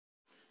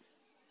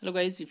Hello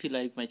guys, if you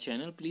like my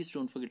channel, please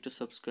don't forget to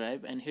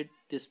subscribe and hit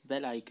this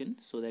bell icon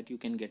so that you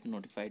can get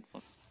notified from.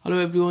 Hello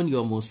everyone, you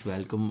are most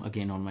welcome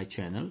again on my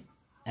channel,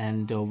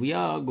 and we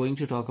are going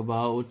to talk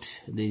about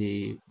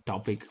the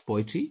topic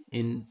poetry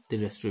in the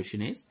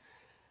Restoration Age.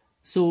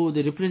 So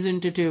the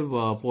representative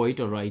poet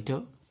or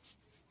writer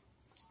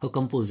or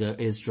composer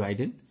is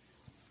Dryden.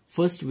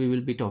 First we will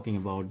be talking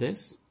about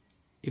this.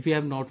 If you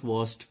have not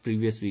watched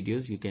previous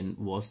videos, you can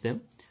watch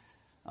them.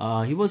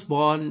 He was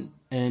born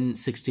in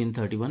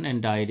 1631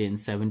 and died in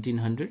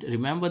 1700.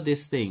 Remember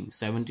this thing,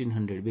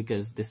 1700,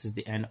 because this is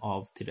the end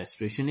of the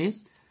Restoration Age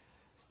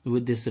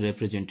with this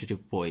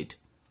representative poet.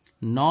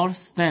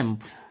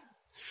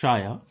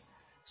 Northamptonshire.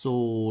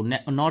 So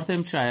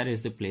Northamptonshire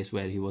is the place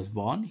where he was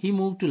born. He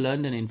moved to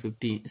London in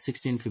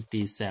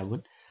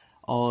 1657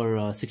 or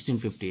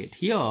 1658.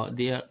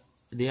 Here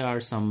there are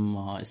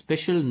some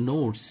special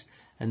notes,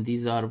 and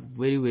these are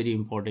very, very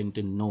important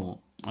to know.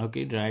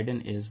 Okay,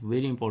 Dryden is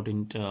very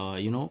important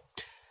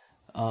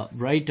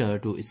writer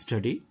to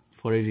study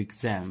for your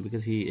exam,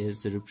 because he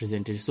is the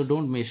representative. So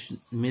don't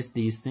miss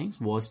these things.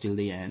 Watch till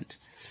the end.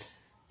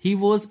 He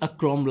was a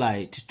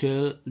Cromwellite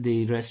till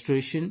the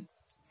Restoration.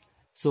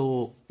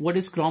 So what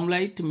is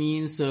Cromwellite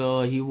means?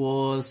 He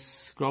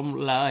was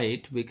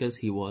Cromwellite because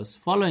he was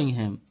following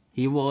him.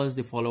 He was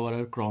the follower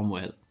of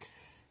Cromwell,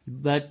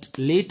 but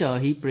later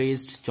he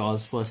praised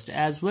Charles I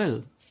as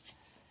well.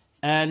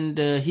 And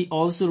he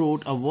also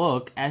wrote a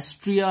work,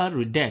 Astrea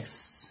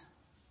Redux.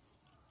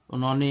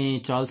 उन्होंने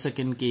Charles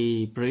second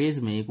की praise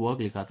में एक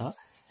work लिखा था,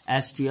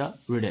 Astrea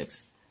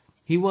Redux.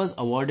 He was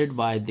awarded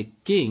by the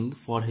king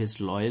for his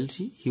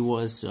loyalty. He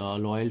was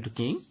loyal to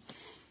king.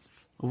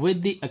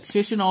 With the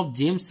accession of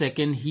James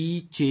II,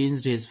 he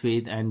changed his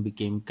faith and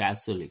became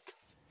Catholic.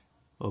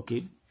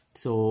 Okay,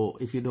 so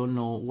if you don't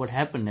know what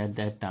happened at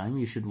that time,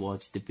 you should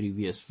watch the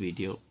previous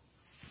video.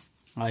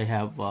 I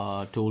have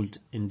told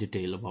in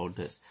detail about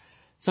this.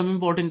 Some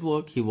important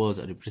work. He was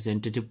a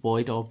representative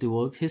poet of the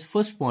work. His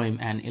first poem,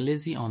 An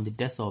Elegy on the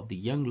Death of the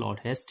Young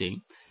Lord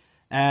Hastings,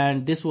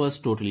 and this was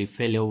totally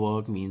failure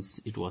work, means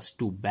it was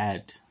too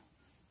bad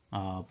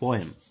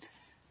poem.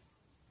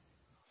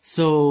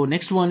 So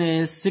next one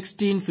is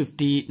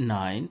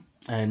 1659,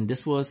 and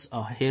this was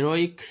a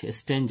heroic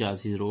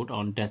stanzas he wrote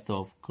on death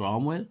of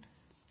Cromwell,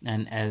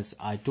 and as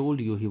I told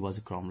you, he was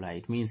a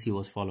Cromwellite, means he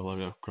was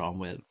follower of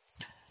Cromwell.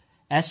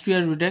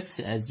 Astrea Redux,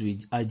 as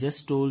I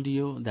just told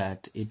you,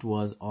 that it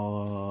was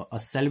a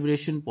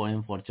celebration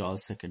poem for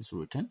Charles II's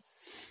written.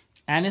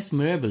 Annus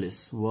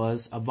Mirabilis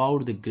was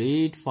about the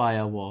Great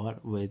Fire War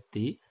with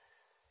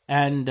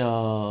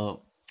war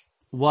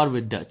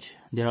with Dutch.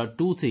 There are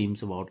two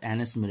themes about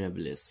Annus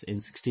Mirabilis in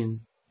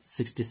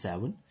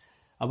 1667,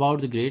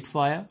 about the Great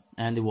Fire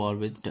and the war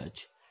with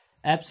Dutch.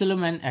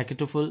 Absalom and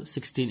Achitophel,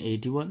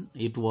 1681.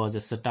 It was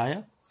a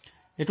satire.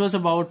 It was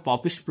about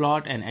popish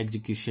plot and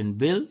execution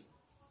bill.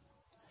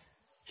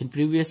 In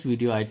previous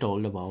video, I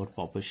told about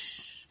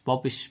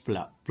popish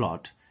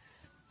plot.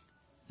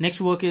 Next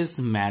work is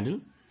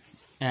Maddle,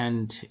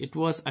 and it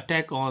was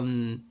attack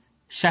on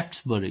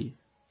Shaftesbury.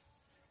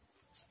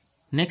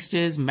 Next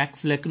is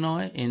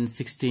MacFlecknoe in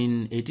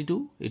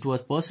 1682. It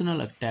was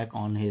personal attack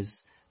on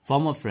his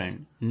former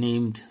friend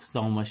named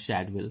Thomas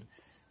Shadwell.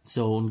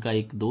 So उनका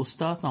एक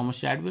दोस्त था Thomas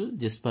Shadwell,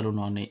 जिस पर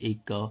उन्होंने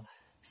एक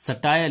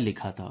satire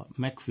लिखा था,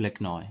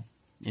 MacFlecknoe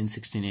in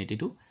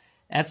 1682.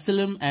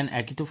 Absalom and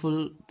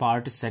Achitophel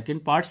part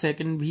second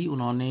भी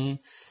उन्होंने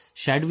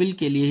शेडविल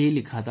के लिए ही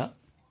लिखा था,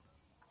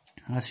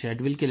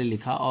 शेडविल के लिए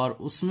लिखा, और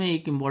उसमें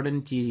एक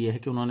इम्पॉर्टेंट चीज ये है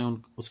कि उन्होंने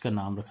उसका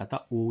नाम रखा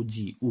था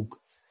ओजी ऊग.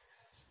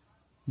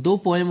 दो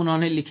पोएम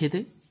उन्होंने लिखे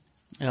थे.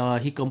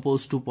 He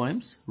composed two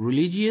poems.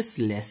 Religious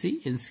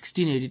Lassie in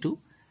 1682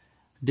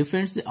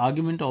 defends the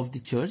argument of the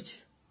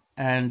church,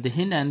 and The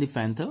Hind and the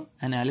Panther,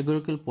 an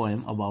allegorical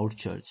poem about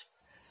church.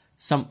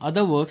 Some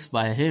other works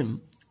by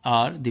him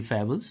are The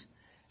Fables,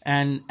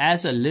 and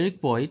as a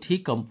lyric poet, he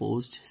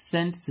composed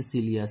St.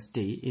 Cecilia's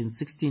Day in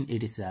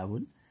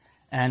 1687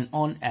 and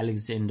On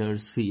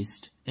Alexander's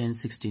Feast in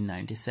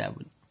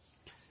 1697.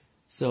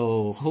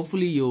 So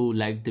hopefully you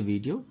liked the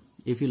video.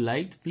 If you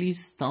liked,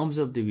 please thumbs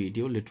up the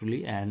video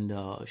literally, and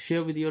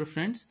share with your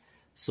friends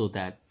so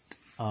that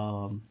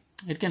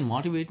it can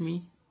motivate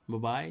me. Bye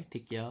bye.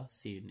 Take care.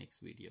 See you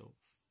next video.